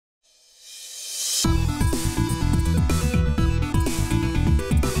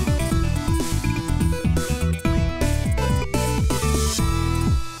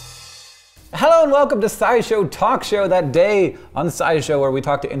Hello and welcome to SciShow Talk Show, that day on SciShow where we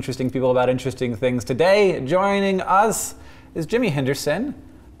talk to interesting people about interesting things. Today, joining us is Jimmy Henderson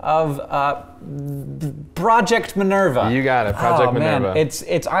of Project MINERVA. You got it, Project MINERVA. Man, it's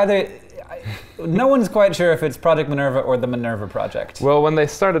either... No one's quite sure if it's Project MINERVA or the MINERVA Project. Well, when they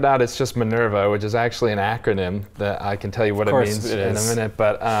started out, it's just MINERVA, which is actually an acronym that I can tell you what it means in a minute.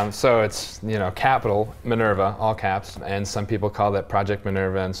 But so it's, you know, capital MINERVA, all caps, and some people call it Project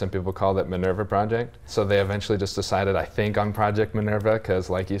MINERVA, and some people call it MINERVA Project. So they eventually just decided, I think, on Project MINERVA, because,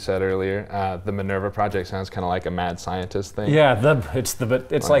 like you said earlier, the MINERVA Project sounds kind of like a mad scientist thing. Yeah,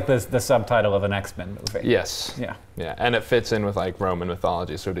 it's like the subtitle of an X-Men movie. Yes. Yeah. Yeah, and it fits in with like Roman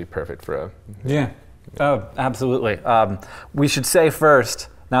mythology, so it'd be perfect for a... Yeah. Oh, absolutely. We should say first,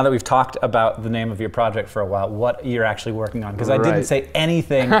 now that we've talked about the name of your project for a while, what you're actually working on, because I didn't say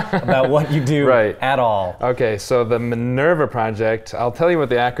anything about what you do at all. Okay, so the MINERVA Project, I'll tell you what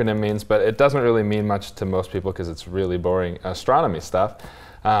the acronym means, but it doesn't really mean much to most people because it's really boring astronomy stuff.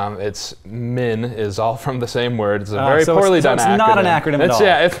 It's MIN is all from the same word. It's a very poorly done acronym. It's not an acronym at all.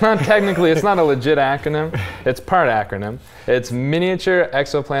 Yeah, it's not technically, it's not a legit acronym. It's part acronym. It's Miniature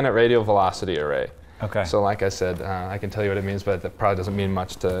Exoplanet Radial Velocity Array. Okay. So like I said, I can tell you what it means, but it probably doesn't mean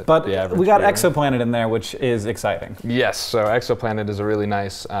much to the average. But we got exoplanet in there, which is exciting. Yes, so exoplanet is a really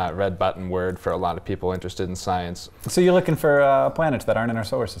nice red button word for a lot of people interested in science. So you're looking for planets that aren't in our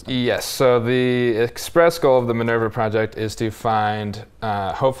solar system? Yes, so the express goal of the MINERVA Project is to find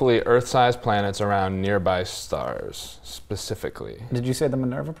hopefully Earth-sized planets around nearby stars, specifically. Did you say the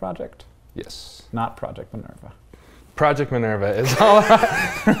MINERVA Project? Yes. Not Project MINERVA. Project MINERVA is all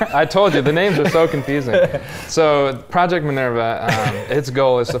I told you, the names are so confusing. So Project MINERVA, its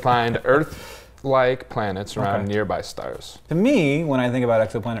goal is to find Earth-like planets around nearby stars. To me, when I think about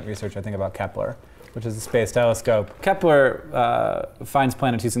exoplanet research, I think about Kepler, which is a space telescope. Kepler finds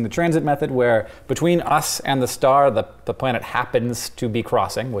planets using the transit method, where between us and the star, the planet happens to be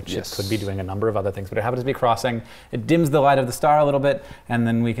crossing, which it could be doing a number of other things, but it happens to be crossing. It dims the light of the star a little bit, and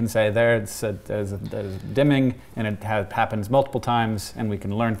then we can say there's dimming, and it happens multiple times, and we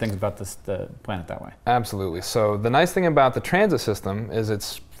can learn things about the planet that way. Absolutely. So the nice thing about the transit system is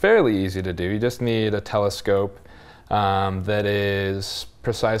it's fairly easy to do. You just need a telescope that is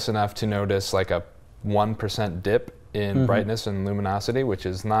precise enough to notice like a 1% dip in brightness and luminosity, which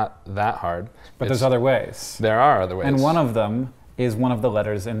is not that hard. But there's other ways. There are other ways. And one of them is one of the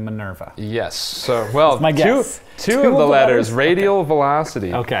letters in MINERVA. Yes. So, well, my guess. Two of the letters, radial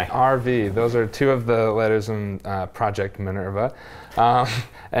velocity, okay. RV, those are two of the letters in Project MINERVA.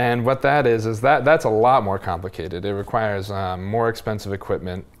 And what that is that's a lot more complicated. It requires more expensive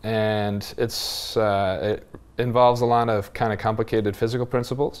equipment, and it involves a lot of kind of complicated physical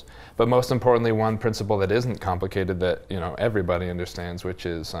principles, but most importantly, one principle that isn't complicated that everybody understands, which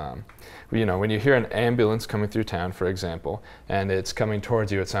is when you hear an ambulance coming through town, for example, and it's coming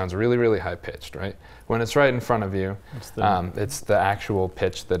towards you, it sounds really, really high pitched, right? When it's right in front of you, it's the actual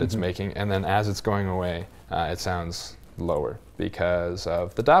pitch that it's making, and then as it's going away, it sounds lower because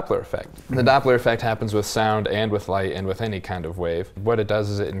of the Doppler effect. The Doppler effect happens with sound and with light and with any kind of wave. What it does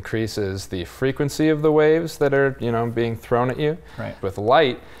is it increases the frequency of the waves that are being thrown at you. Right. With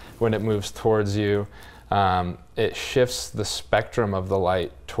light, when it moves towards you, it shifts the spectrum of the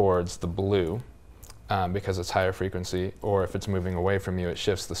light towards the blue because it's higher frequency, or if it's moving away from you, it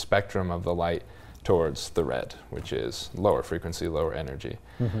shifts the spectrum of the light towards the red, which is lower frequency, lower energy.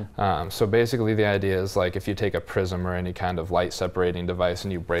 So basically the idea is like if you take a prism or any kind of light separating device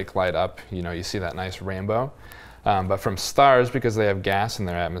and you break light up, you see that nice rainbow. But from stars, because they have gas in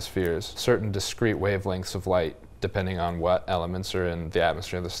their atmospheres, certain discrete wavelengths of light, depending on what elements are in the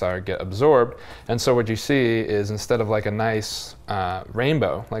atmosphere of the star, get absorbed. And so what you see is instead of like a nice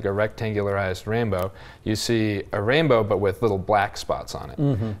rainbow, like a rectangularized rainbow, you see a rainbow but with little black spots on it.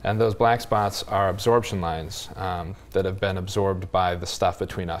 And those black spots are absorption lines that have been absorbed by the stuff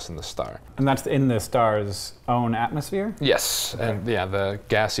between us and the star. And that's in the star's own atmosphere? Yes, and yeah, the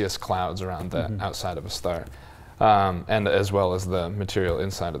gaseous clouds around the outside of a star. And as well as the material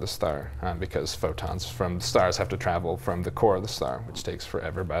inside of the star, because photons from the stars have to travel from the core of the star, which takes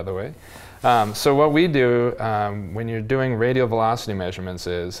forever, by the way. So what we do when you're doing radial velocity measurements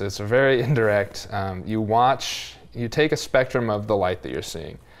is it's a very indirect. You take a spectrum of the light that you're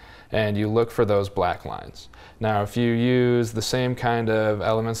seeing, and you look for those black lines. Now, if you use the same kind of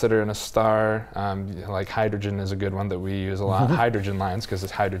elements that are in a star, like hydrogen is a good one that we use a lot, hydrogen lines, because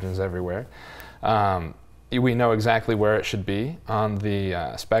hydrogen's everywhere. We know exactly where it should be on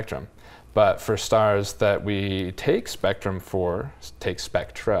the spectrum. But for stars that we take spectra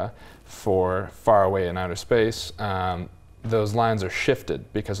for far away in outer space, those lines are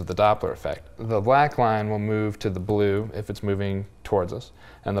shifted because of the Doppler effect. The black line will move to the blue if it's moving towards us,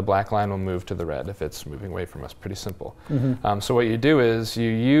 and the black line will move to the red if it's moving away from us. Pretty simple. So what you do is you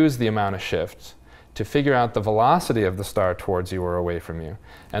use the amount of shift to figure out the velocity of the star towards you or away from you.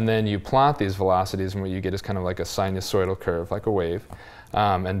 And then you plot these velocities, and what you get is kind of like a sinusoidal curve, like a wave.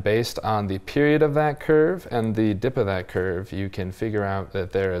 And based on the period of that curve and the dip of that curve, you can figure out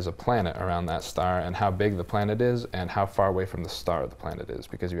that there is a planet around that star and how big the planet is and how far away from the star the planet is,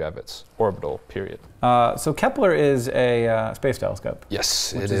 because you have its orbital period. So Kepler is a space telescope.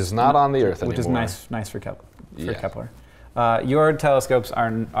 Yes, it is not on the Earth anymore. Which is nice for Kepler. Your telescopes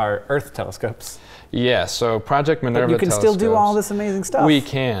are Earth telescopes. Yeah, so Project MINERVA But you can still do all this amazing stuff. We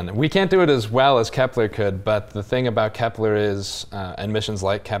can. We can't do it as well as Kepler could, but the thing about Kepler is, and missions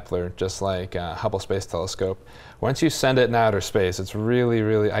like Kepler, just like Hubble Space Telescope, once you send it in outer space, it's really,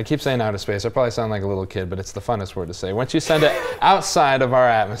 really, I keep saying outer space, I probably sound like a little kid, but it's the funnest word to say. Once you send it outside of our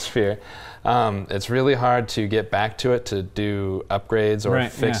atmosphere, it's really hard to get back to it to do upgrades or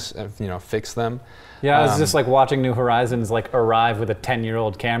fix them. Yeah, I was just like watching New Horizons like arrive with a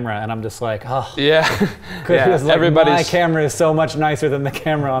 10-year-old camera, and I'm just like, oh. Yeah. Because like, my camera is so much nicer than the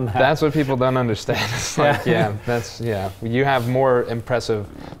camera on that. That's what people don't understand. It's like, you have more impressive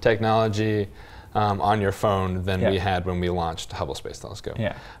technology on your phone than we had when we launched Hubble Space Telescope.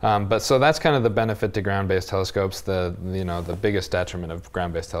 Yeah. But so that's kind of the benefit to ground-based telescopes. The biggest detriment of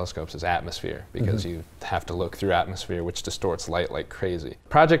ground-based telescopes is atmosphere, because you have to look through atmosphere, which distorts light like crazy.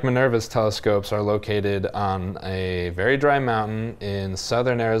 Project MINERVA's telescopes are located on a very dry mountain in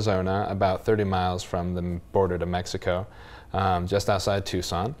southern Arizona, about 30 miles from the border to Mexico, just outside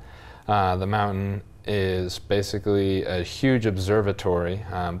Tucson. The mountain is basically a huge observatory.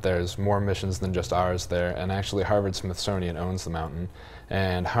 There's more missions than just ours there, and actually Harvard-Smithsonian owns the mountain.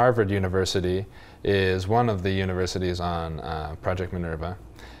 And Harvard University is one of the universities on Project MINERVA.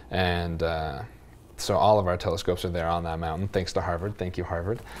 And so all of our telescopes are there on that mountain, thanks to Harvard. Thank you,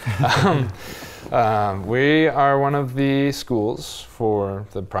 Harvard. We are one of the schools for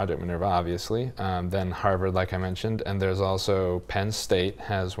the Project MINERVA, obviously. Then Harvard, like I mentioned, and there's also Penn State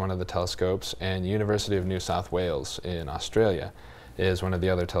has one of the telescopes, and University of New South Wales in Australia is one of the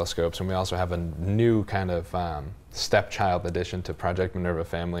other telescopes. And we also have a new kind of stepchild addition to Project MINERVA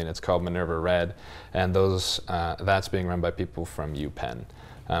family, and it's called MINERVA Red. And that's being run by people from UPenn.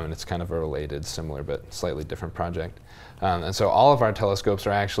 And it's kind of a related, similar, but slightly different project. And so all of our telescopes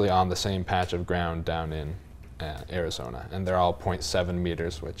are actually on the same patch of ground down in Arizona. And they're all 0.7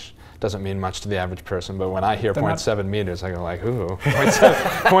 meters, which doesn't mean much to the average person. But when I hear 0.7 meters, I go like, ooh,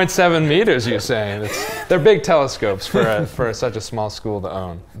 0.7 meters, you say? They're big telescopes for such a small school to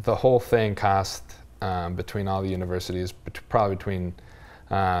own. The whole thing cost, between all the universities, probably between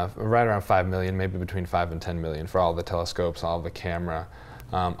right around 5 million, maybe between 5 and 10 million for all the telescopes, all the camera,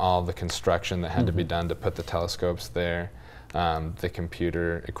 all the construction that had to be done to put the telescopes there, the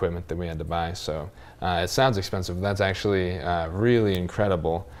computer equipment that we had to buy. So it sounds expensive, but that's actually really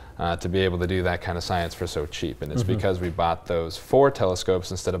incredible to be able to do that kind of science for so cheap. And it's because we bought those 4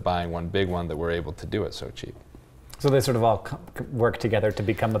 telescopes instead of buying one big one that we're able to do it so cheap. So they sort of all work together to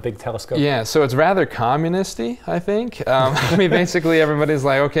become a big telescope? Yeah, so it's rather communist-y, I think. I mean, basically everybody's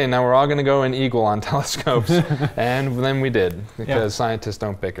like, okay, now we're all going to go in eagle on telescopes. And then we did, because scientists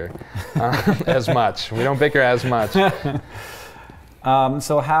don't bicker as much. We don't bicker as much.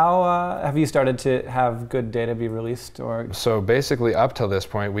 So how have you started to have good data be released? So basically up till this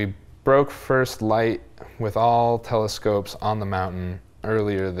point, we broke first light with all telescopes on the mountain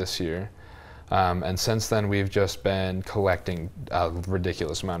earlier this year. And since then, we've just been collecting a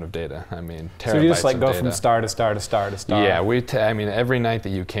ridiculous amount of data. I mean, terabytes of data. So you just like go from star to star to star to star? Yeah, I mean, every night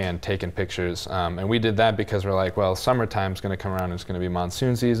that you can, taking pictures. And we did that because we're like, well, summertime's going to come around, and it's going to be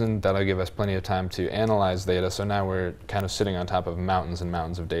monsoon season. That'll give us plenty of time to analyze data. So now we're kind of sitting on top of mountains and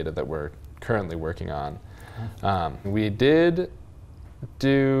mountains of data that we're currently working on. We did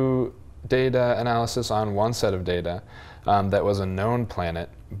do data analysis on one set of data that was a known planet,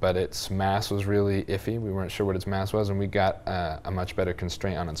 but its mass was really iffy. We weren't sure what its mass was, and we got a much better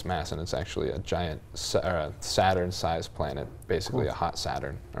constraint on its mass, and it's actually a giant Saturn-sized planet, basically a hot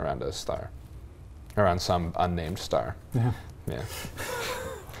Saturn around a star, around some unnamed star. Yeah.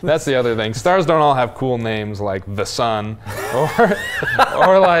 That's the other thing. Stars don't all have cool names like the Sun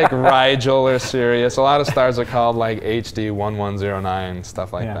or like Rigel or Sirius. A lot of stars are called like HD 1109,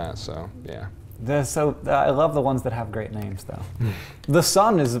 stuff like that. So yeah. I love the ones that have great names, though. The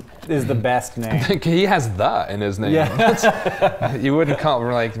sun is the best name. He has "the" in his name. Yeah. You wouldn't call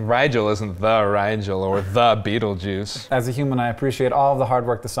it, like, Rigel isn't the Rigel or the Beetlejuice. As a human, I appreciate all of the hard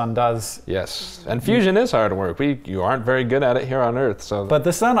work the sun does. Yes, and fusion is hard work. You aren't very good at it here on Earth, so. But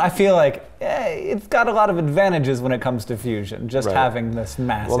the sun, I feel like, it's got a lot of advantages when it comes to fusion, just having this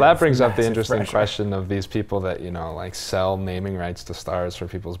massive. Well, that brings up the massive interesting pressure. question of these people that, you know, like, sell naming rights to stars for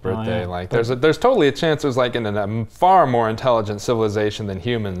people's birthday. Yeah. Like, there's totally a chance there's, like, in a far more intelligent civilization than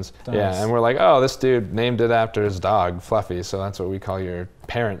humans. Yeah, and we're like, oh, this dude named it after his dog, Fluffy, so that's what we call your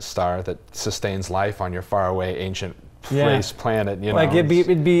parent star that sustains life on your faraway ancient race planet. You know, like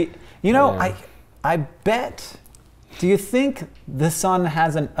it'd be, you know, I bet. Do you think the sun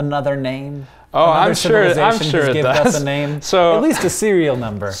has another name? Oh, I'm sure it given does. us a name, so at least a serial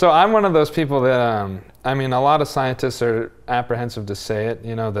number. So I'm one of those people that, I mean, a lot of scientists are apprehensive to say it.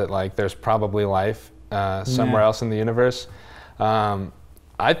 You know, that like there's probably life somewhere else in the universe.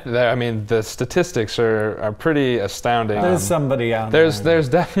 I mean, the statistics are pretty astounding. There's somebody out there. There's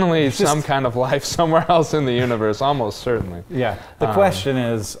definitely some kind of life somewhere else in the universe, almost certainly. Yeah. The question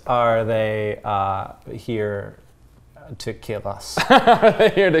is, are they here to kill us? Are they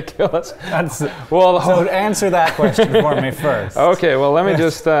here to kill us? Well, so answer that question for me first. Okay. Well, let me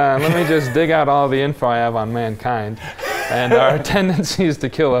just dig out all the info I have on mankind and our tendencies to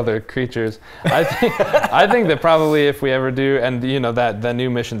kill other creatures. I think that probably if we ever do, and you know that the new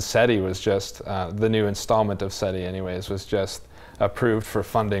mission SETI was just the new installment of SETI, anyways, was just approved for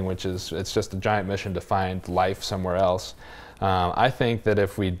funding, it's just a giant mission to find life somewhere else. I think that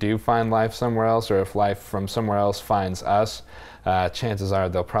if we do find life somewhere else, or if life from somewhere else finds us, chances are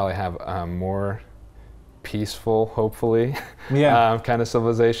they'll probably have a more peaceful, hopefully, kind of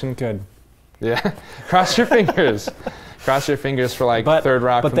civilization. Good. Yeah. Cross your fingers. Cross your fingers for like third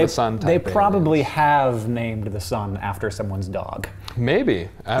rock from the sun type. They probably have named the sun after someone's dog. Maybe.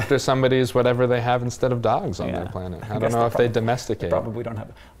 After somebody's whatever they have instead of dogs on their planet. I don't know if they domesticate. They probably don't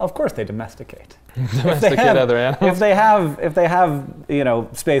have. Of course they domesticate. Domesticate other animals? If they have, you know,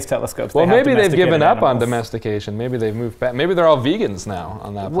 space telescopes, well, they have maybe they've given up on animals. domestication. Maybe they've moved back. Maybe they're all vegans now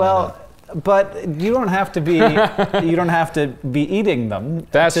on that planet. Well, but you don't have to be eating them.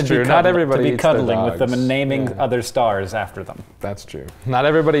 That's true. Not everybody to be eats cuddling their with them and dogs. naming other stars after them. That's true. Not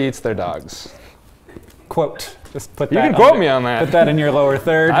everybody eats their dogs. Quote. Just put You that. can quote me on that. Put that in your lower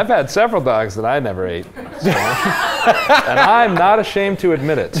third. I've had several dogs that I never ate, so. And I'm not ashamed to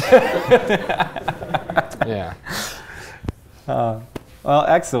admit it. Yeah. Well,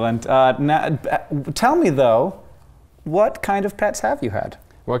 excellent. Now, tell me though, what kind of pets have you had?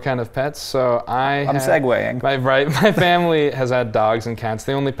 What kind of pets? So I'm segueing. My family has had dogs and cats.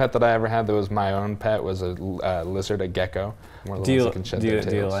 The only pet that I ever had that was my own pet was a lizard, a gecko. Do you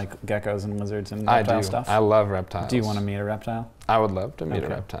like geckos and lizards and reptile stuff? I love reptiles. Do you want to meet a reptile? I would love to meet a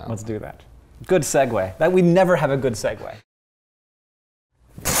reptile. Let's do that. Good segue. That we never have a good segue.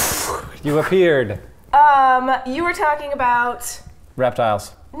 You appeared. You were talking about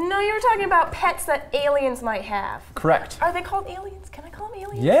reptiles. No, you were talking about pets that aliens might have. Correct. Are they called aliens? Can I call them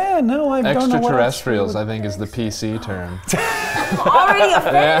aliens? Yeah, no, I don't know what Extraterrestrials, I think, is the PC term. Already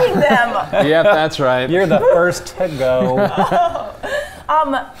offending them. Yep, that's right. You're the first to go.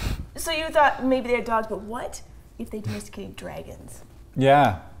 So you thought maybe they're dogs, but what if they domesticated dragons?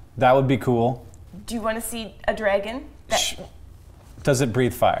 Yeah, that would be cool. Do you want to see a dragon? Does it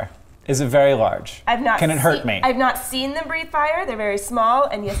breathe fire? Is it very large? Can it hurt me? I've not seen them breathe fire. They're very small,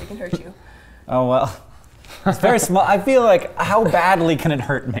 and yes, it can hurt you. Oh, well, it's very small. I feel like, how badly can it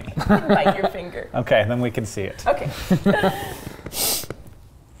hurt me? Bite your finger. Okay, then we can see it. Okay.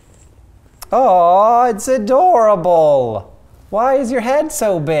 Oh, it's adorable. Why is your head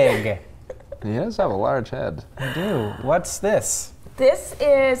so big? He does have a large head. I do. What's this? This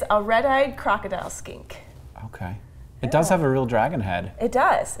is a red-eyed crocodile skink. Okay. It does have a real dragon head. It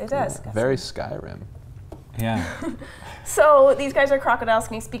does. It does. Yeah, very Skyrim. Yeah. So these guys are crocodile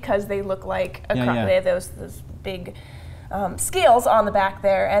skinks because they look like a crocodile. They have those big scales on the back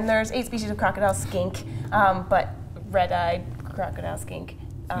there. And there's 8 species of crocodile skink, but red-eyed crocodile skink.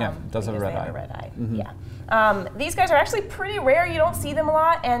 Does have a red eye. Mm-hmm. Yeah. These guys are actually pretty rare. You don't see them a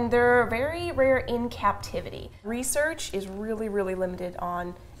lot, and they're very rare in captivity. Research is really, really limited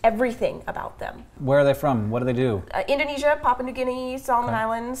on everything about them. Where are they from? What do they do? Indonesia, Papua New Guinea, Solomon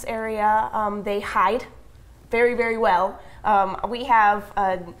Islands area. They hide very, very well. We have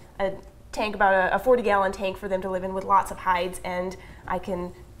a tank, about a 40-gallon tank for them to live in with lots of hides, and I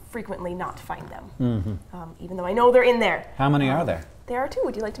can frequently not find them, even though I know they're in there. How many are there? There are 2.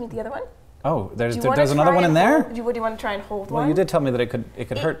 Would you like to meet the other one? Oh, there's another one in there? Would you want to try and hold one? Well, you did tell me that it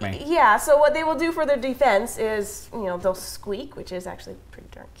could hurt me. Yeah, so what they will do for their defense is, they'll squeak, which is actually pretty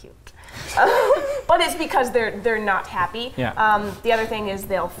darn cute. But it's because they're not happy. Yeah. The other thing is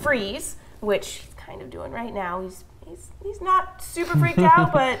they'll freeze, which he's kind of doing right now. He's not super freaked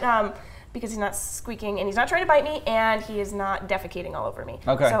out, but because he's not squeaking and he's not trying to bite me and he is not defecating all over me.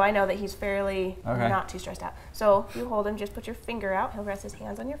 Okay. So I know that he's fairly not too stressed out. So you hold him, just put your finger out. He'll rest his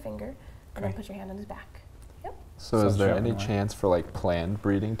hands on your finger. And then put your hand on his back. Yep. So is there any chance for like planned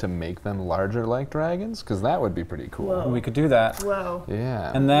breeding to make them larger like dragons? Because that would be pretty cool. Whoa. We could do that. Whoa.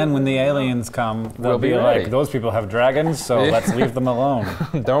 Yeah. And then when the aliens come, they'll We'll be like, ready. those people have dragons, so let's leave them alone.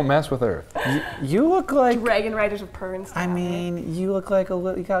 Don't mess with Earth. You look like... Dragon riders with purrs. I mean, you look like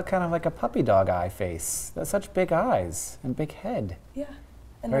you got kind of like a puppy dog eye face. That's such big eyes and big head. Yeah.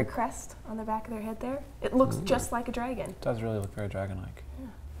 And their crest on the back of their head there. It looks just like a dragon. It does really look very dragon-like. Yeah.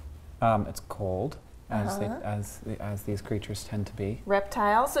 It's cold, as these creatures tend to be.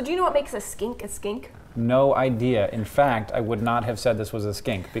 Reptile. So do you know what makes a skink a skink? No idea. In fact, I would not have said this was a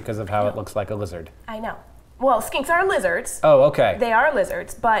skink because of how it looks like a lizard. I know. Well, skinks are lizards. Oh, okay. They are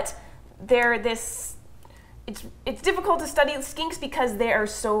lizards, but they're this. It's difficult to study skinks because they are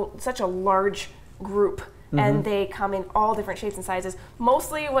such a large group. And they come in all different shapes and sizes.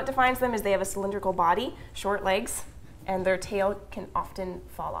 Mostly what defines them is they have a cylindrical body, short legs, and their tail can often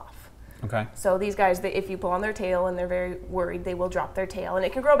fall off. Okay. So these guys, if you pull on their tail and they're very worried, they will drop their tail. And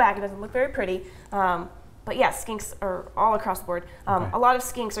it can grow back. It doesn't look very pretty. But yeah, skinks are all across the board. A lot of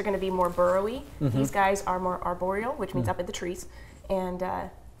skinks are going to be more burrowy. These guys are more arboreal, which means up in the trees. And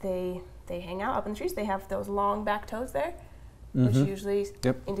they hang out up in the trees. They have those long back toes there, which usually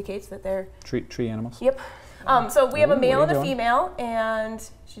indicates that they're... Tree animals. Yep. So we have a male and a female, and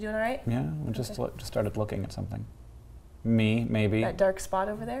she doing all right? Yeah, we just started looking at something. Me, maybe. That dark spot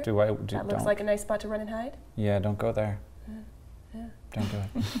over there? That looks like a nice spot to run and hide? Yeah, don't go there. Yeah. Don't do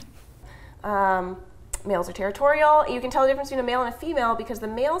it. Males are territorial. You can tell the difference between a male and a female because the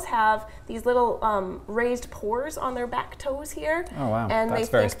males have these little raised pores on their back toes here. Oh, wow. And that's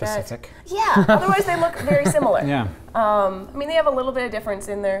very specific. Yeah, otherwise they look very similar. Yeah. I mean, they have a little bit of difference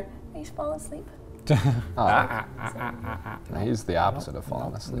in their... Are you falling asleep? He's the opposite of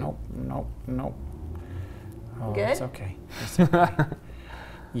falling asleep. Nope. Oh, Good? It's okay. It's okay.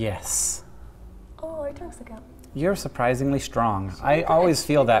 Yes. Oh, your tongue stuck out. You're surprisingly strong. I always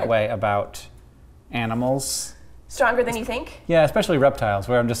feel that way about animals. Stronger than you think? Yeah, especially reptiles,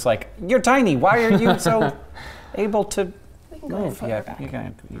 where I'm just like, you're tiny. Why are you so able to We can go ahead and move? put Yeah, her back. you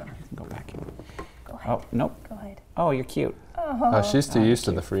can go back. Go ahead. Oh, nope. Go ahead. Oh, you're cute. Oh, she's too used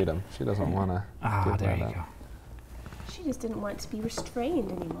to the freedom. She doesn't want to. Ah, there you go. She just didn't want to be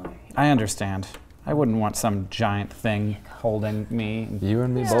restrained anymore. I understand. I wouldn't want some giant thing holding me, and You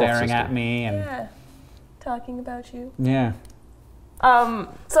and me both. staring at sister. me, and Yeah. Talking about you. yeah.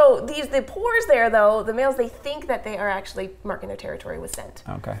 So the pores there, though, the males, they think that they are actually marking their territory with scent,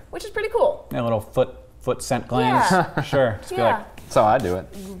 Okay. which is pretty cool. A little foot scent glands. Yeah. Sure. Just be Yeah. like, That's how I do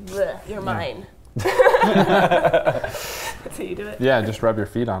it. Blech, you're mine. That's how you do it. Yeah, just rub your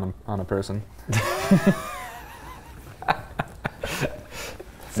feet on a person.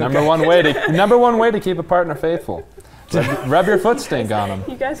 Number one way to keep a partner faithful. Rub your foot stink on him.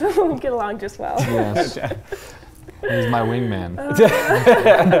 You guys will get along just well. Yes. He's my wingman.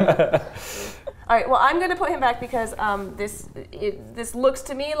 All right, well, I'm going to put him back because this looks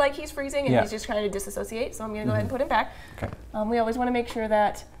to me like he's freezing and Yeah. he's just trying to disassociate, so I'm going to go ahead and put him back. Okay. We always want to make sure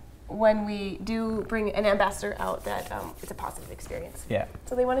that when we do bring an ambassador out that it's a positive experience. Yeah.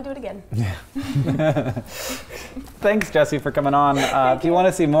 So they want to do it again. Thanks, Jessi, for coming on. If you want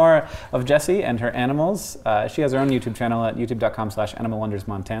to see more of Jessi and her animals, she has her own YouTube channel at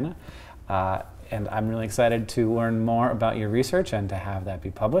youtube.com/animalwondersmontana. And I'm really excited to learn more about your research and to have that be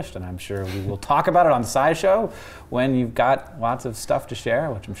published. And I'm sure we will talk about it on SciShow when you've got lots of stuff to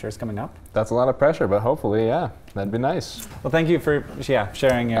share, which I'm sure is coming up. That's a lot of pressure, but hopefully, yeah, that'd be nice. Well, thank you for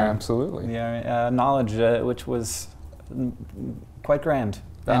sharing your Absolutely. knowledge, which was quite grand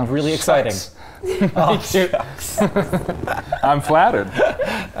and Oh, really exciting. shucks. Oh, shucks. I'm flattered.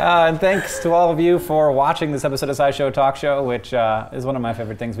 And thanks to all of you for watching this episode of SciShow Talk Show, which is one of my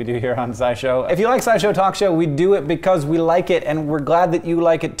favorite things we do here on SciShow. If you like SciShow Talk Show, we do it because we like it, and we're glad that you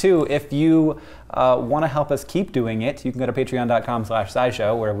like it too. If you want to help us keep doing it, you can go to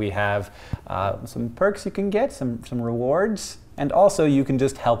patreon.com/SciShow, where we have some perks you can get, some rewards. And also, you can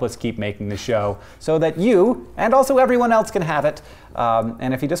just help us keep making the show so that you and also everyone else can have it.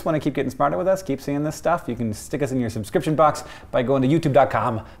 And if you just want to keep getting smarter with us, keep seeing this stuff, you can stick us in your subscription box by going to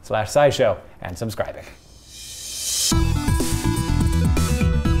youtube.com/SciShow and subscribing.